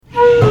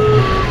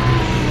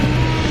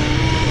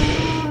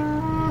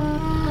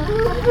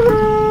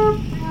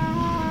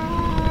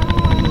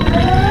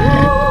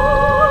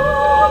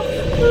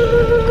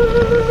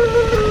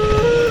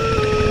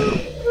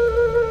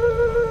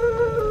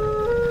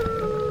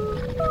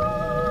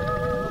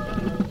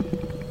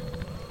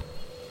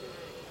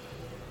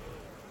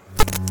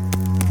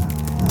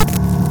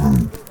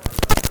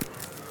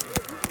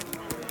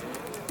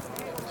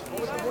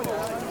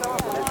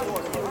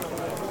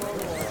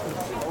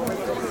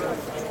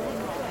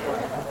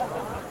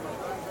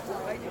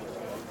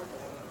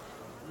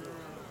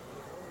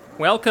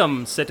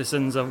Welcome,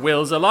 citizens of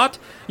Lott.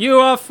 You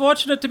are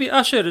fortunate to be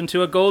ushered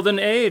into a golden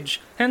age.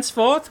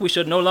 Henceforth, we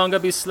should no longer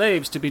be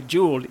slaves to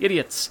bejeweled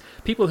idiots,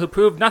 people who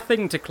prove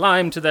nothing to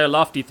climb to their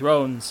lofty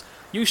thrones.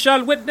 You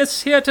shall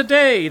witness here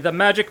today the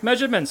magic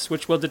measurements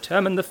which will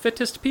determine the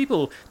fittest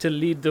people to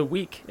lead the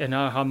weak in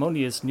our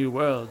harmonious new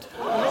world.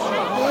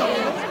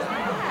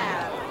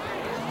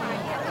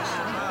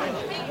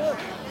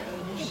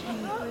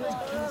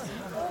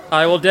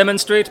 I will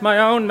demonstrate my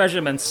own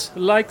measurements,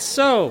 like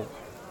so.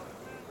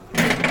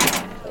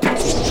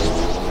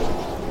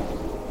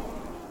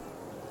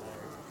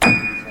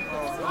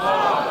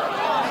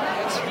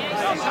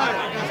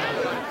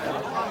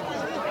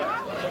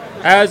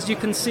 As you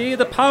can see,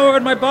 the power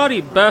in my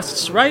body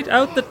bursts right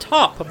out the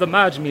top of the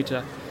Maj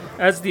meter.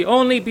 As the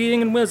only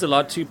being in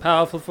Lott too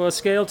powerful for a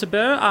scale to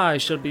bear, I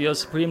shall be your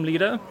supreme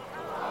leader.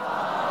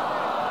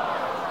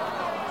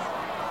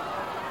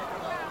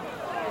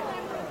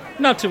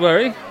 Not to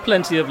worry,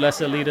 plenty of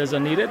lesser leaders are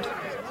needed.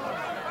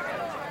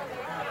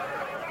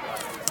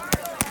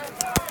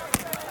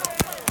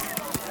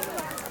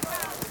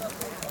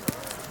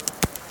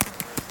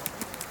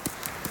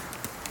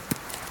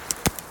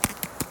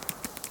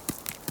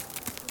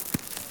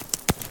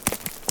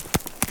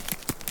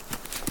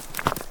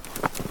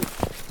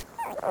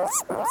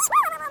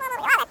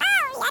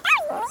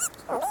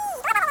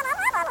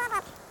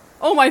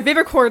 Oh, my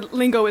Vivicord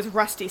lingo is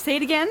rusty. Say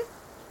it again.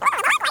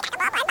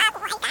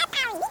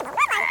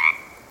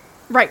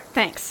 Right,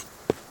 thanks.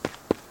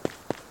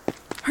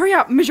 Hurry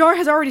up, Mijar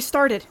has already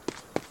started.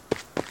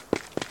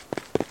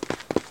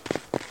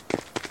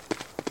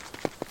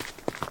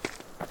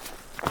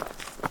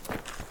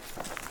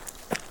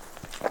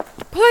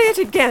 Play it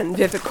again,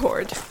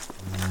 Vivicord.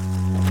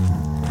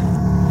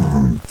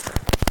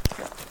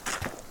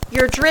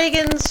 Your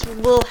dragons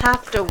will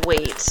have to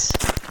wait.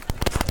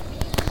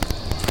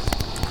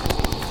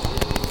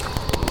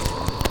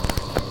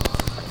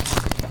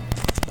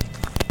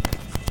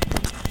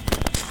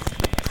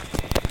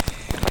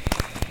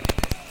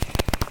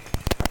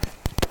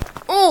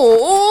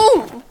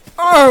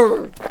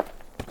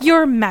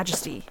 Your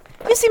Majesty,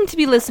 you seem to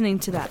be listening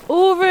to that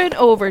over and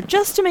over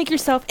just to make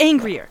yourself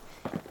angrier.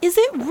 Is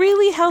it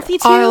really healthy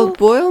to... I'll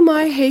boil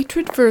my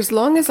hatred for as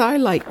long as I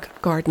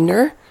like,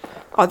 gardener.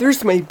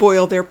 Others may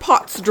boil their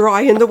pots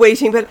dry in the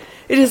waiting, but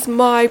it is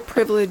my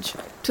privilege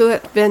to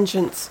let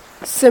vengeance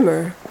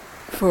simmer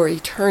for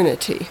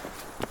eternity.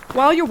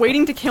 While you're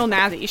waiting to kill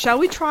Nazzy, shall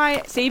we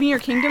try saving your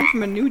kingdom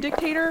from a new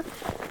dictator?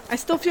 I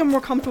still feel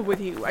more comfortable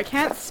with you. I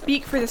can't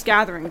speak for this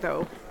gathering,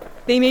 though.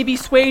 They may be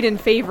swayed in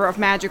favor of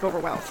magic over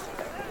wealth.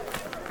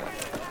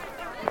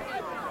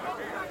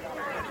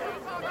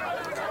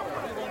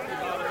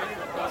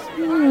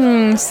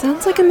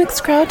 Sounds like a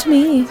mixed crowd to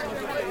me.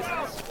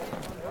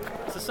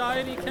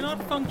 Society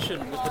cannot function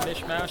with the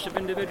mishmash of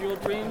individual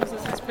dreams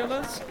as its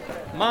pillars.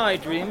 My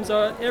dreams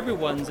are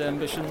everyone's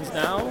ambitions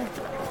now.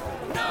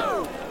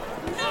 No!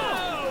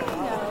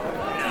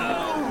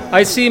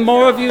 I see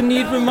more of you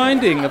need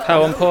reminding of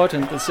how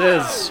important this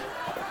is.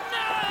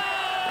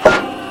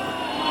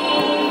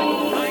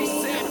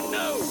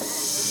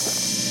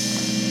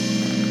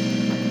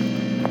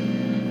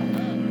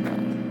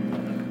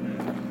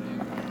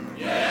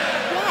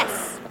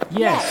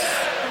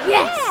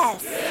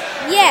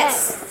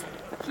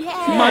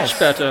 Much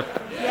better.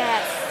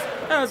 Yes.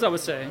 As I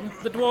was saying,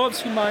 the dwarves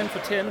who mine for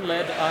tin,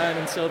 lead, iron,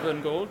 and silver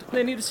and gold,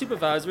 they need a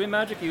supervisory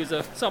magic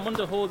user, someone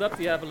to hold up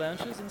the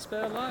avalanches and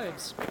spare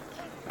lives.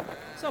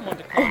 Someone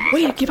to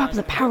way to give up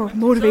the power of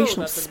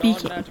motivational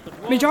speaking.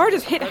 Mijar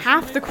just hit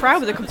half the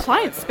crowd with a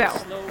compliance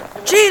spell.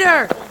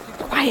 Cheater!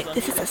 Quiet,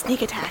 this is a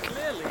sneak attack.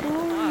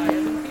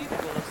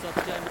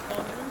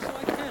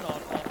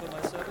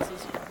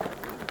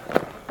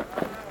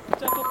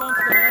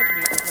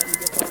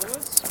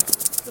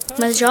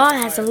 Mijar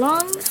has a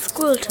long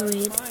scroll to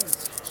read.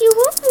 He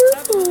won't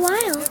move for a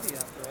while.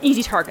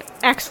 Easy target.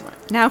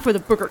 Excellent. Now for the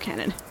booger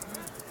cannon.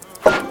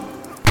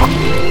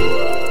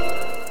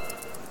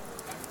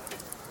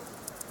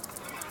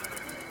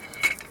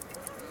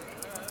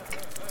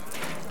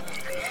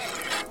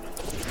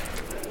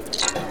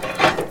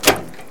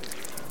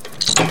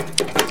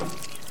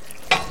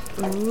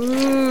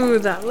 Ooh,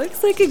 that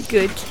looks like a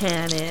good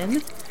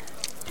cannon.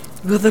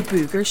 Will the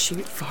booger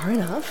shoot far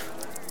enough?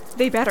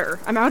 They better.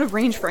 I'm out of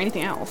range for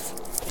anything else.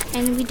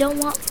 And we don't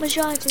want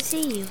Mijar to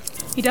see you.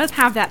 He does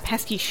have that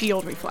pesky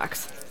shield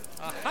reflex.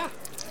 Aha!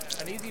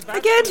 I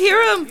can't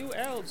hear him!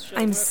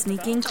 I'm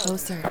sneaking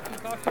closer.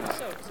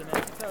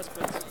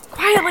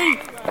 Quietly!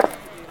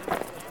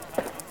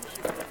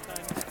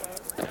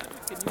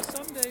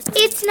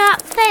 It's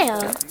not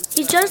fair.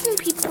 You're judging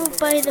people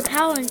by the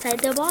power inside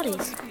their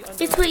bodies.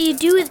 It's what you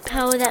do with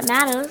power that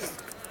matters.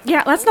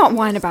 Yeah, let's not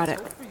whine about it.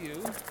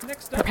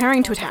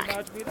 Preparing to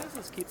attack.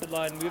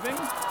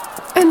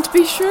 And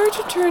be sure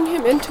to turn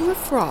him into a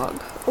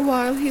frog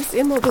while he's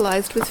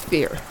immobilized with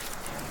fear.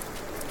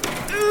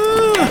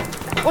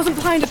 Wasn't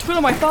planning to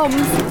twiddle my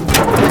thumbs.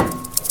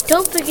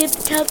 Don't forget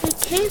to tell the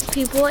cave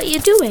people what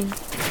you're doing.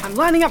 I'm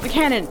lining up the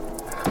cannon.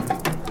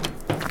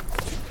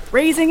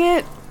 Raising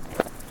it.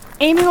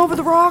 Aiming over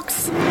the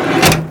rocks.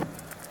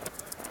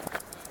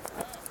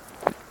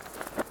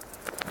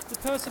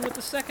 Person with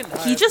the second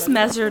He just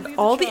measured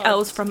all the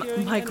elves from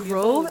my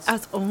grove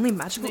as only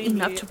magical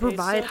enough to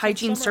provide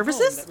hygiene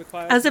services?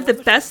 As if the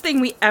best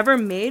thing we ever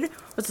made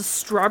was a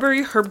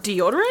strawberry herb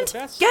deodorant?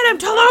 Get him,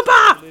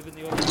 Teloopa!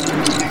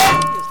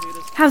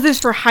 How's this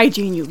for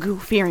hygiene, you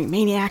goo-fearing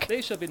maniac?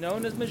 They shall be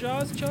known as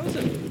Mijar's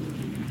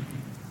chosen.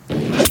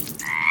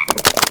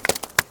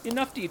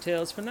 Enough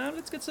details for now.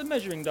 Let's get some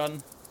measuring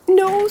done.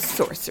 No,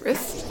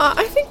 sorceress.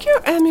 I think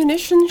your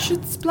ammunition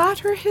should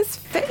splatter his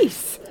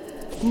face,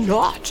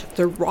 not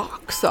the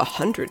rocks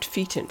 100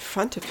 feet in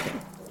front of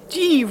him.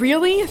 Gee,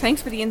 really?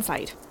 Thanks for the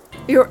insight.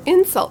 Your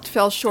insult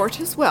fell short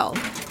as well.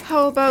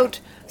 How about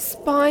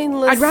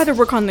spineless... I'd rather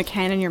work on the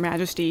cannon, Your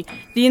Majesty.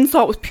 The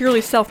insult was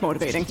purely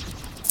self-motivating.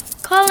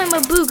 Call him a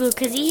boogoo,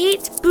 'cause he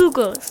hates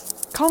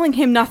boogos. Calling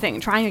him nothing.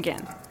 Trying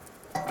again.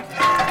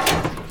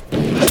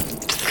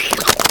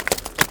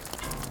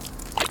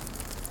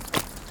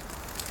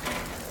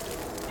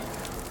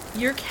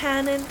 Your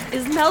cannon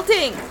is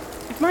melting!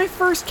 It's my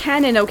first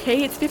cannon,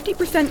 okay? It's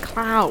 50%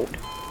 cloud.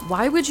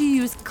 Why would you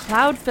use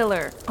cloud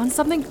filler on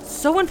something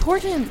so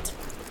important?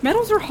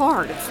 Metals are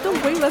hard. It's still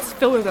way less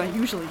filler than I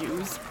usually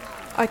use.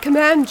 I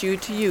command you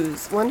to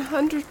use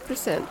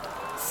 100%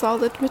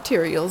 solid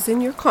materials in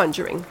your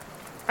conjuring.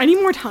 I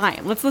need more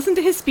time. Let's listen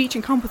to his speech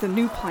and come up with a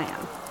new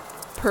plan.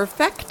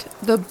 Perfect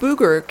the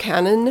booger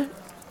cannon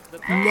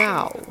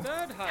now.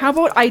 How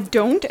about I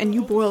don't and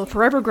you boil a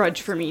forever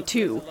grudge for me,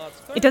 too?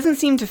 It doesn't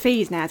seem to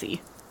faze Nazzy.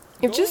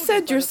 You've just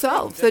said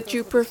yourself that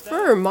you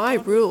prefer my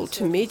rule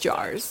to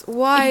Mijar's. If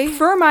Why? you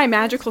prefer my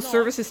magical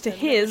services to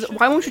his,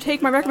 why won't you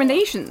take my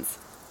recommendations?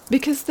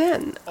 Because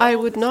then I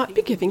would not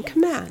be giving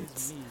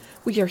commands.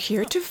 We are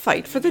here to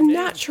fight for the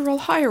natural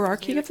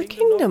hierarchy of the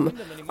kingdom,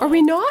 are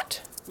we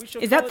not?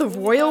 Is that the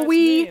royal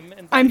we?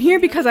 I'm here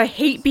because I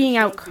hate being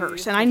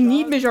outcursed, and I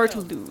need Mijar to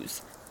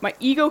lose. My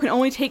ego can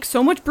only take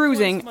so much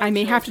bruising, I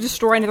may have to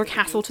destroy another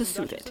castle to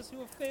suit it.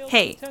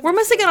 Hey, we're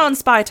missing it on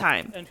spy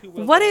time.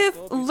 What if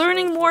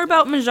learning more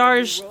about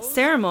Mijar's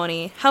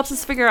ceremony helps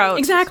us figure out...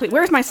 Exactly,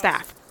 where's my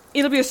staff?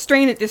 It'll be a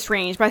strain at this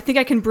range, but I think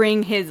I can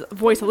bring his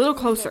voice a little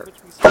closer.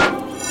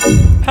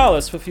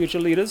 Palace for future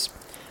leaders.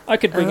 I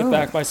could bring it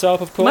back myself,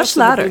 of course, Much in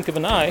the louder. blink of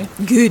an eye.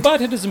 Good. But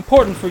it is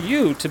important for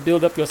you to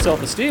build up your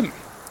self-esteem.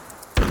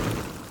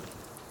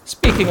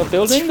 Speaking of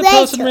building, the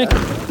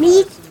person...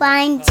 Me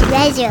find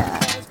treasure.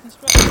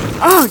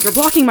 Oh, you're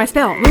blocking my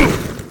spell.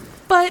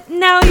 Move. But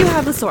now you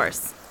have the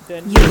source.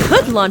 You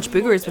could launch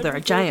boogers with our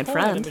giant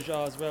friend.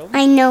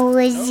 I know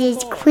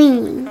Wizard's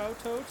queen.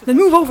 Then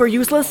move over,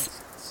 useless.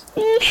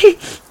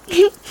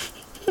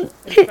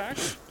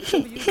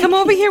 Come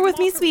over here with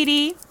me,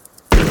 sweetie.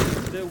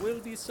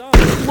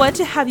 What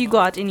have you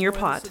got in your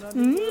pot?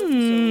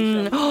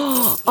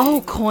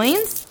 Oh,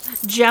 coins?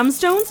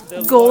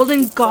 Gemstones?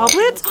 Golden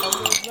goblets?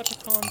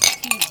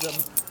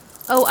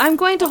 Oh, I'm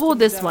going to hold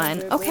this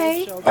one,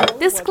 okay?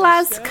 This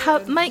glass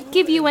cup might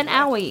give you an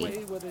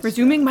owie.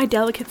 Resuming my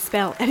delicate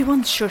spell.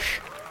 Everyone shush.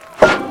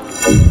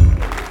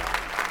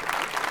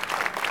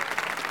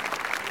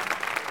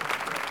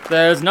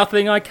 There's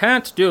nothing I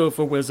can't do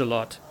for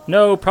Lott.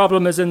 No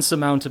problem is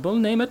insurmountable.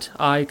 Name it,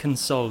 I can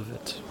solve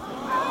it.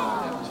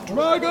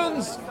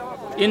 Dragons!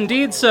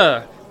 Indeed,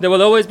 sir. There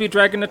will always be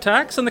dragon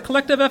attacks, and the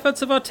collective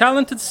efforts of our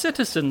talented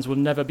citizens will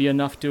never be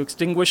enough to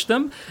extinguish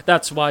them.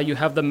 That's why you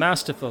have the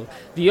masterful,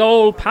 the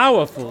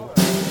all-powerful.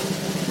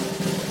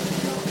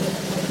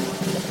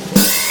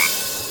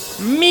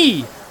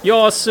 Me,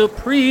 your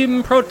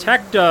supreme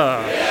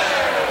protector.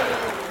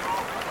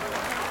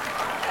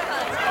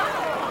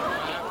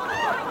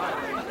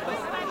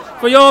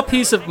 For your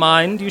peace of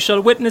mind, you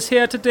shall witness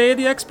here today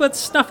the expert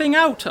snuffing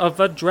out of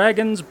a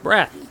dragon's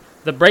breath,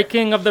 the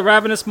breaking of the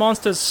ravenous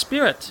monster's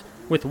spirit.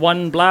 With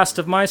one blast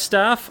of my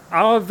staff,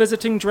 our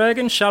visiting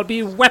dragon shall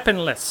be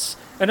weaponless,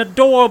 an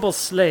adorable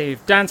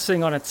slave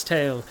dancing on its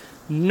tail.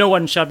 No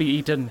one shall be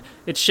eaten.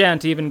 It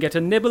shan't even get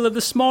a nibble of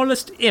the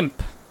smallest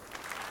imp.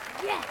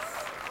 Yes.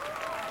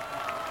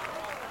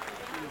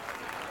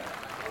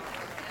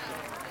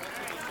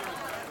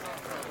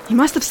 He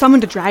must have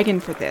summoned a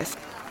dragon for this.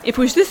 If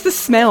it was just the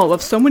smell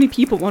of so many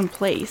people in one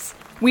place,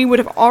 we would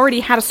have already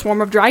had a swarm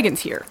of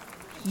dragons here.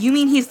 You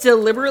mean he's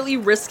deliberately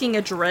risking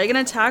a dragon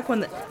attack when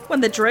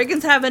the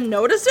dragons haven't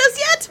noticed us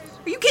yet?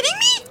 Are you kidding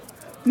me?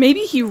 Maybe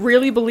he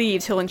really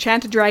believes he'll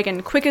enchant a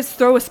dragon quick as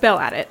throw a spell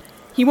at it.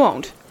 He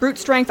won't. Brute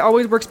strength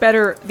always works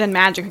better than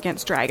magic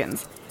against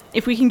dragons.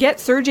 If we can get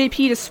Sir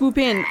JP to swoop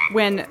in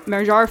when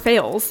Mijar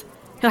fails,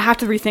 he'll have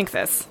to rethink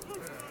this.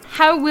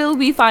 How will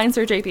we find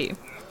Sir JP?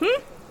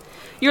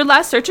 Your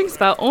last searching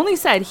spell only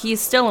said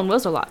he's still in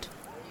Lott.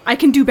 I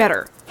can do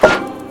better.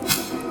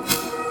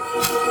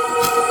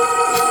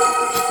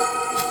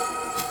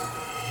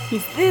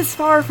 He's this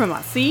far from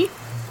us, see?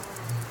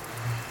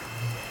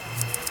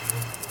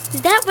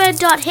 Is that red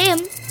dot him?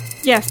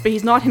 Yes, but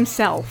he's not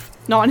himself.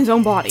 Not in his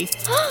own body.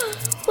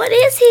 What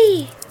is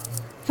he?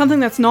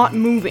 Something that's not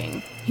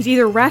moving. He's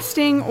either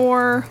resting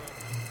or...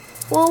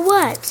 Or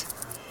what?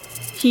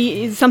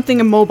 He is something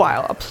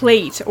immobile, a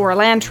plate or a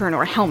lantern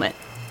or a helmet.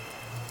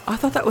 I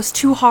thought that was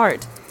too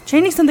hard.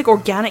 Changing something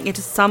organic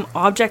into some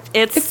object,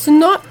 It's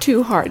not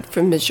too hard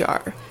for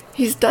Mijar.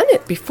 He's done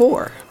it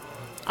before.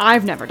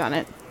 I've never done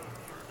it.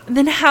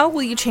 Then how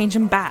will you change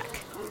him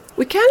back?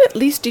 We can at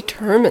least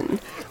determine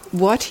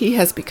what he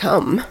has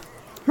become.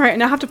 Right,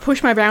 and I have to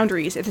push my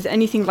boundaries if there's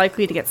anything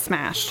likely to get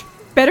smashed.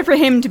 Better for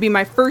him to be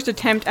my first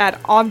attempt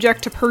at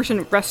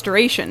object-to-person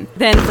restoration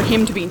than for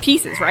him to be in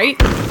pieces, right?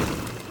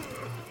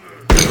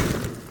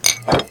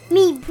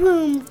 Me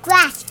broom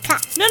grass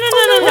cut. No,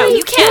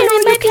 you can't.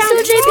 It might be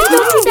Sir JP.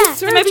 Don't do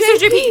that. It might be Sir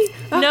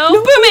JP.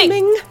 No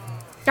booming.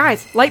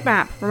 Guys, light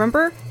map,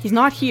 remember? He's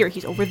not here,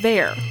 he's over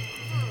there.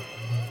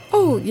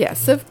 Oh,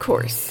 yes, of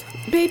course.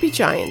 Baby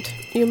giant,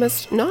 you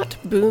must not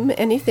boom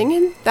anything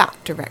in that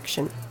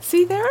direction.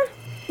 See there?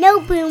 No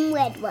boom,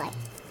 red one.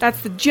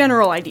 That's the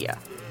general idea.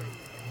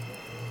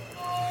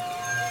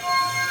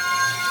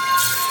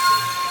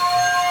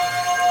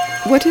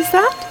 What is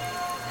that?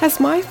 Has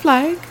my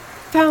flag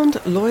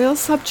found loyal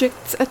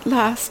subjects at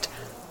last?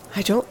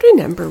 I don't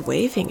remember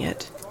waving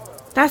it.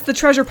 That's the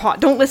treasure pot.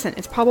 Don't listen.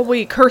 It's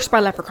probably cursed by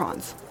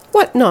leprechauns.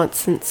 What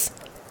nonsense.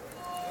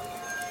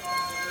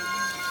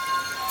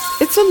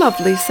 It's a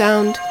lovely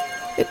sound.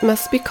 It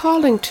must be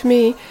calling to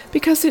me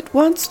because it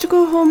wants to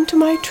go home to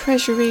my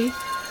treasury.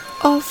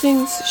 All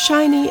things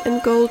shiny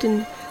and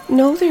golden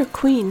know their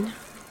queen.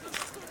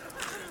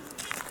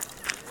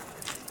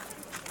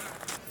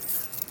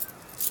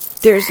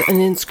 There's an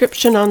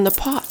inscription on the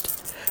pot.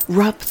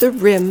 Rub the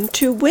rim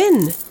to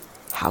win.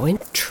 How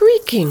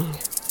intriguing.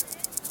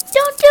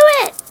 Don't do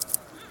it.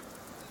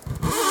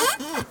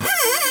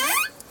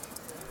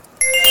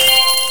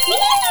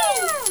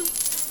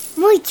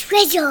 My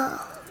treasure.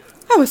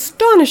 How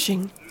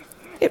astonishing.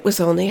 It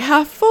was only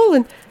half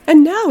full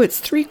and now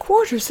it's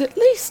 3/4 at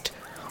least.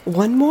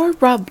 One more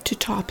rub to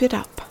top it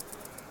up.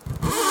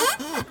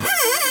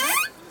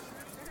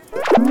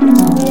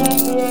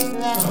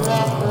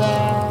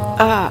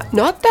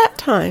 Not that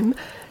time.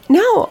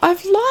 Now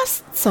I've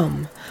lost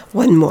some.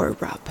 One more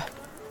rub.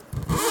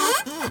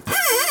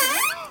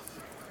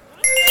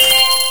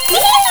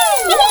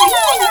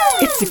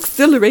 It's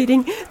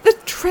exhilarating. The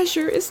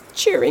treasure is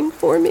cheering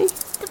for me.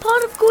 The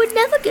pot of gold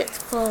never gets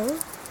full.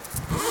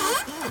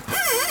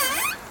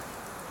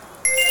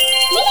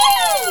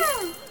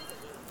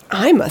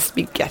 I must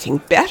be getting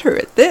better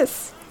at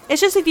this.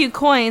 It's just a few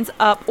coins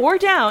up or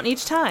down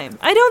each time.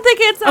 I don't think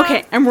it's...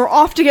 Okay, and we're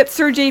off to get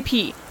Sir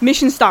JP.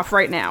 Mission stop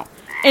right now.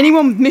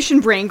 Anyone with mission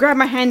brain, grab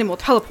my hand and we'll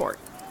teleport.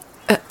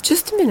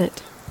 Just a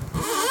minute.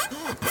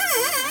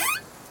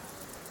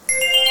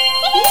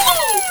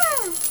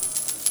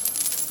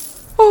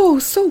 Oh,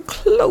 so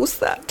close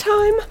that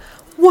time.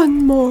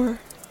 One more.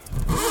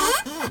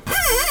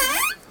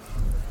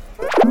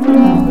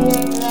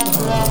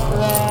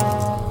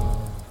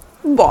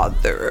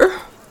 Bother.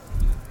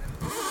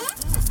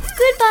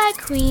 Goodbye,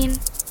 Queen.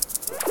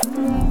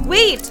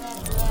 Wait!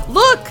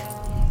 Look!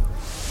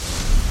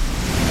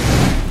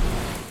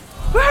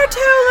 We're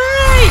too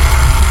late!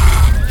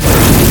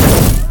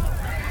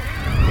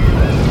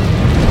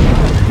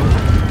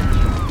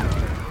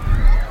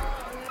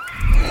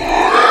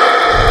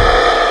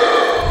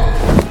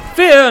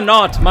 Fear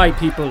not, my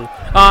people.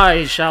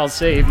 I shall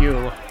save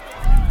you.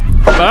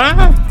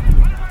 Huh?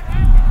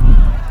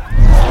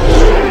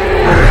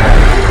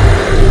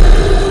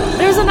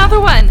 There's another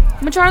one.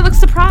 Mijar looks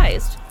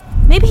surprised.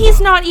 Maybe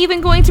he's not even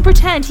going to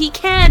pretend he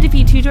can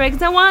defeat 2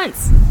 dragons at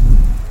once.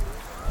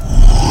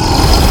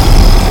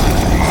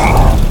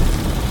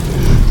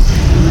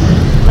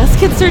 Let's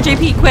get Sir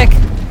JP, quick!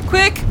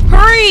 Quick,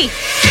 hurry!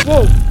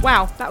 Whoa,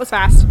 wow, that was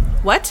fast.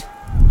 What?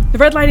 The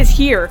red light is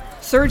here.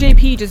 Sir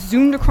JP just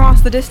zoomed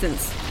across the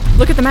distance.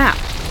 Look at the map.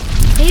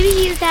 Maybe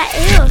he's that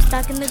arrow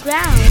stuck in the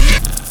ground.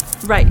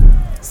 Right.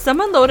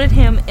 Someone loaded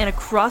him in a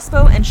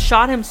crossbow and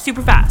shot him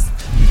super fast.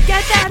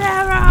 Get that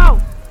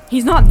arrow!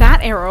 He's not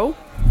that arrow.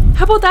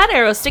 How about that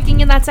arrow sticking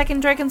in that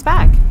second dragon's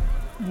back?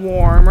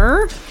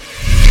 Warmer.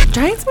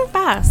 Giants move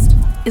fast.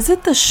 Is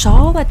it the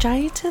shawl that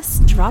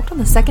Giantess dropped on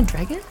the second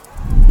dragon?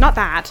 Not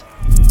that.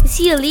 Is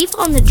he a leaf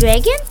on the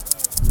dragon?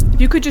 If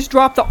you could just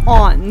drop the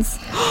ons.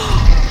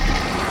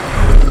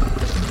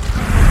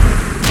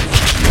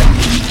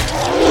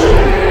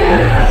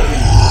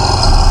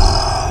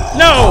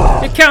 No!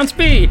 It can't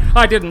be!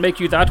 I didn't make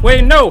you that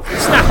way. No!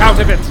 Snap out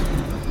of it!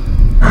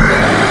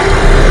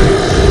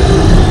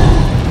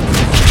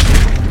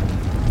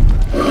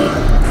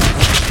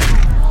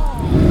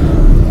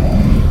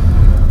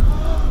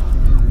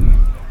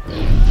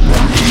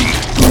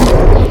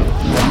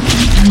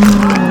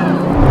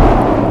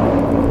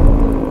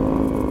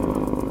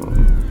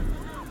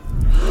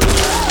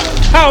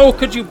 How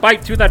could you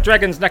bite through that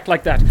dragon's neck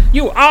like that?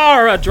 You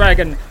are a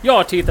dragon!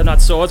 Your teeth are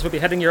not swords for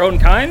beheading your own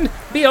kind.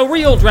 Be a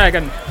real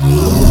dragon!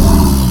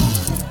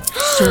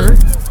 Sir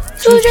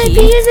JP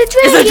is a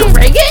dragon! Is a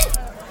dragon?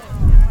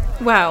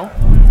 Wow.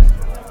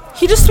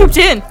 He just swooped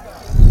in.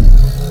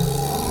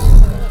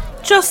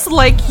 Just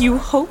like you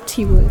hoped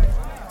he would.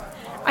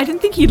 I didn't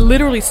think he'd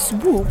literally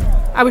swoop.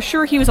 I was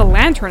sure he was a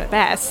lantern at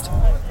best.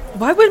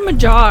 Why would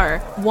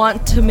Mijar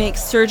want to make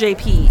Sir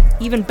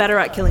JP even better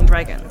at killing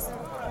dragons?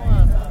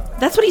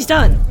 That's what he's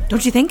done,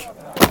 don't you think?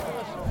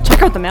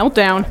 Check out the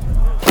meltdown.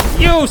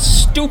 You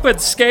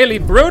stupid, scaly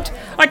brute!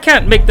 I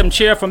can't make them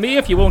cheer for me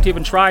if you won't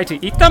even try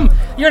to eat them.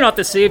 You're not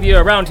the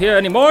savior around here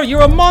anymore,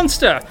 you're a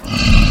monster!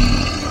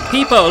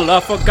 People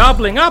are for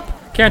gobbling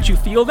up. Can't you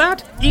feel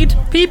that? Eat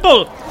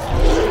people!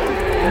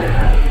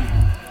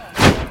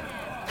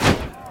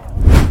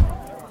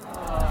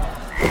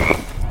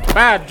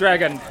 Bad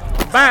dragon!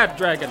 Bad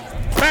dragon!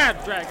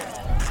 Bad dragon!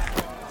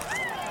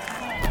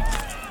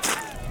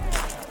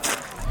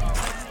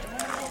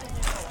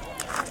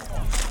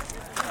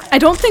 I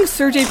don't think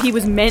Sir JP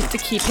was meant to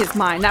keep his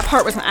mind. That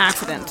part was an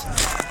accident.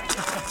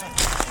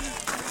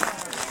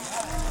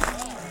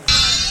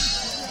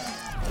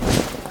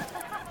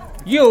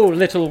 You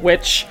little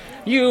witch!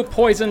 You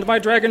poisoned my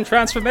dragon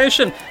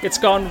transformation! It's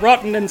gone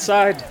rotten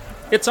inside!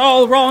 It's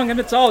all wrong and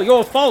it's all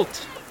your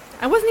fault!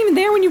 I wasn't even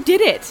there when you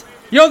did it.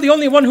 You're the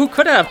only one who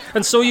could have,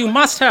 and so you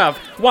must have!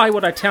 Why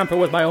would I tamper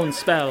with my own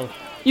spell?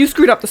 You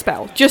screwed up the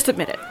spell. Just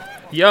admit it.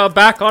 You're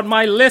back on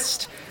my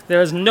list!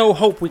 There is no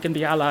hope we can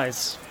be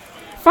allies.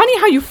 Funny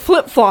how you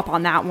flip-flop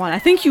on that one. I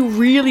think you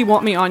really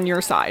want me on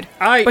your side.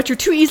 But you're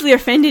too easily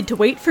offended to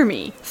wait for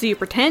me. So you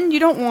pretend you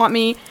don't want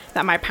me,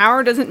 that my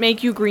power doesn't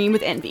make you green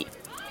with envy.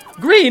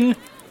 Green?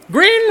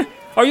 Green?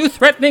 Are you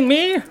threatening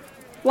me?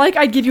 Like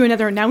I'd give you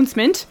another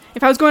announcement.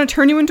 If I was going to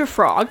turn you into a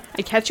frog,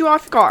 I'd catch you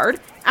off guard.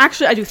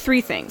 Actually, I do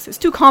 3 things. It's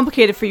too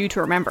complicated for you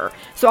to remember.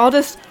 So I'll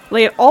just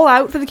lay it all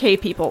out for the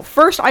cave people.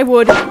 First, I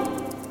would...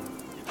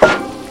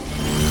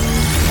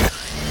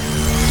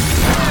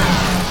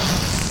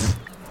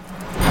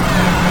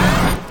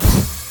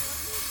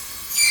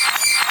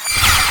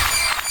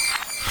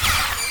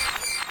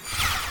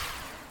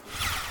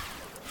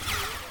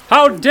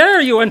 How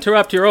dare you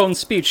interrupt your own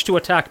speech to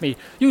attack me?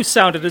 You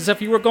sounded as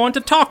if you were going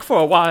to talk for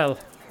a while.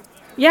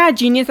 Yeah,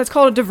 genius, that's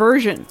called a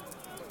diversion.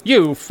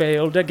 You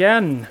failed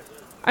again.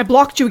 I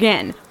blocked you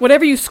again.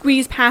 Whatever you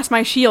squeeze past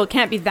my shield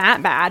can't be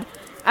that bad.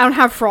 I don't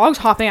have frogs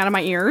hopping out of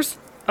my ears.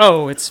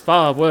 Oh, it's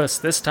far worse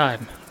this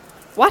time.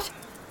 What?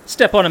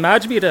 Step on a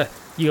Magmeter.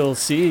 You'll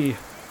see.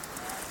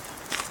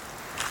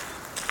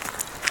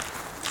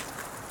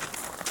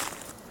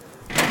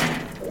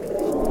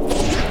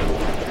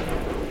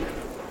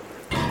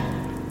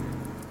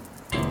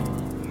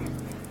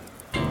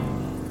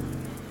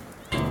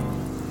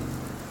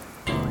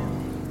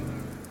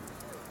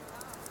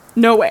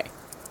 No way.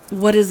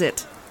 What is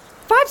it?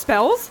 5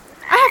 spells?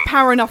 I have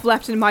power enough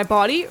left in my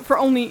body for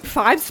only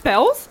 5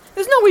 spells?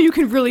 There's no way you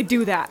can really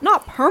do that.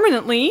 Not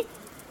permanently.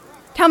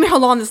 Tell me how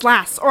long this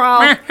lasts, or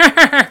I'll...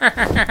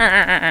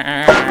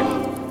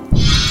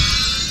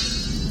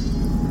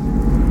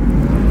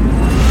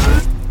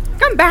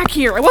 Come back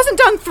here. I wasn't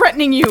done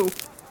threatening you.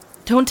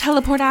 Don't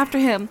teleport after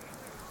him.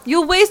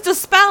 You'll waste a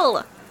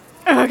spell.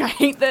 Ugh, I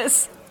hate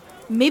this.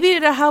 Maybe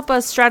to help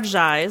us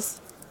strategize.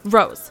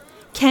 Rose,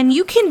 can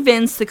you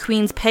convince the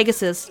Queen's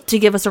Pegasus to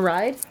give us a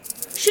ride?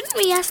 Shouldn't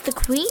we ask the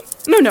queen?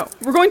 No.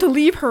 We're going to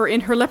leave her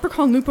in her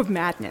leprechaun loop of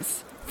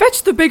madness.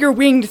 Fetch the bigger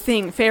winged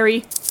thing,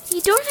 fairy.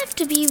 You don't have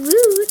to be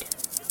rude.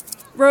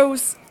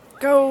 Rose,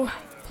 go,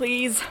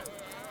 please.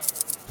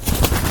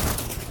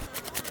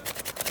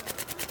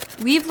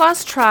 We've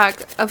lost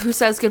track of who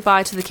says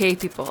goodbye to the cave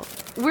people.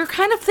 We're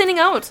kind of thinning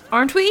out,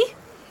 aren't we?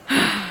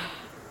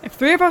 If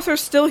 3 of us are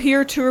still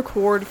here to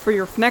record for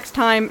your next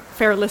time,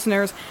 fair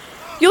listeners,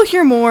 you'll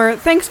hear more.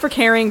 Thanks for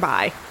caring.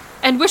 Bye.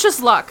 And wish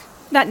us luck.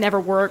 That never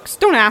works.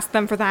 Don't ask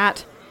them for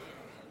that.